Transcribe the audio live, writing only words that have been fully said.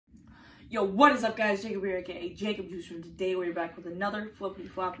Yo, what is up guys? Jacob here, aka Jacob Juice, and today we're back with another flippy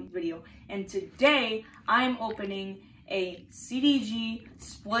floppy video. And today I'm opening a CDG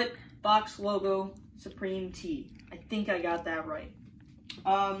split box logo Supreme tee. I think I got that right.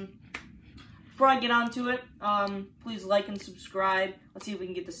 Before I get on to it, please like and subscribe. Let's see if we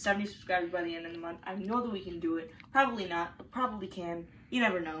can get to 70 subscribers by the end of the month. I know that we can do it. Probably not, but probably can. You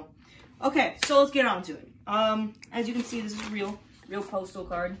never know. Okay, so let's get on to it. As you can see, this is a real postal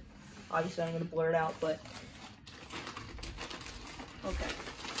card. Obviously, I'm going to blur it out, but... Okay.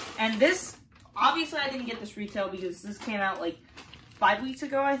 And this, obviously, I didn't get this retail because this came out, like, 5 weeks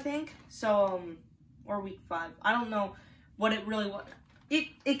ago, I think. So, or week 5. I don't know what it really was.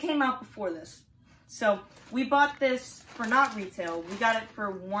 It came out before this. So, we bought this for not retail. We got it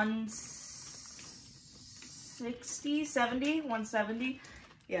for $170.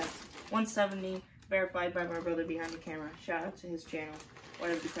 Yeah, $170. Verified by my brother behind the camera. Shout out to his channel.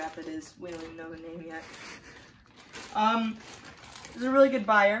 Whatever the crap it is. We don't even know the name yet. It's a really good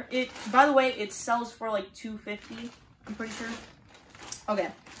buyer. By the way, it sells for like $250, I'm pretty sure.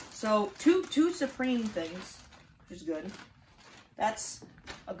 Okay, so two Supreme things, which is good. That's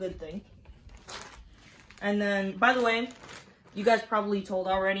a good thing. And then, by the way, you guys probably told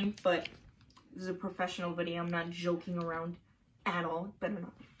already, but this is a professional video. I'm not joking around at all. It better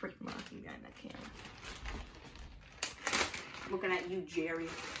not be freaking mocking behind that camera. Looking at you, Jerry.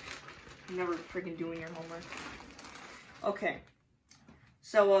 Never freaking doing your homework. Okay.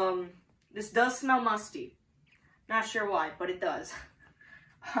 So, this does smell musty. Not sure why, but it does.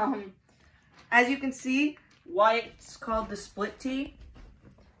 As you can see, why it's called the split tee.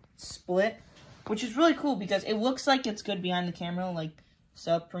 Split. Which is really cool because it looks like it's good behind the camera, like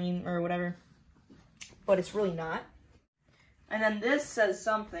Supreme or whatever. But it's really not. And then this says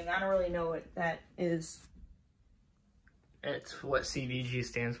something. I don't really know what that is. It's what CDG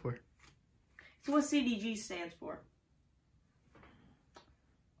stands for. It's what CDG stands for.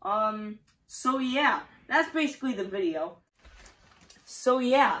 So yeah, that's basically the video. So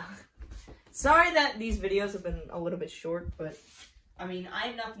yeah. Sorry that these videos have been a little bit short, but, I mean, I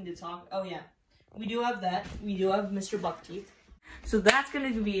have nothing to talk. Oh yeah, we do have that. We do have Mr. Buckteeth. So that's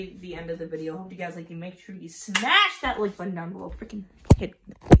going to be the end of the video. Hope you guys like it. Make sure you smash that like button down below. Freaking hit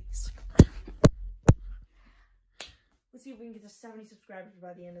it, please. Let's see if we can get to 70 subscribers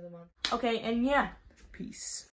by the end of the month. Okay, and yeah, peace.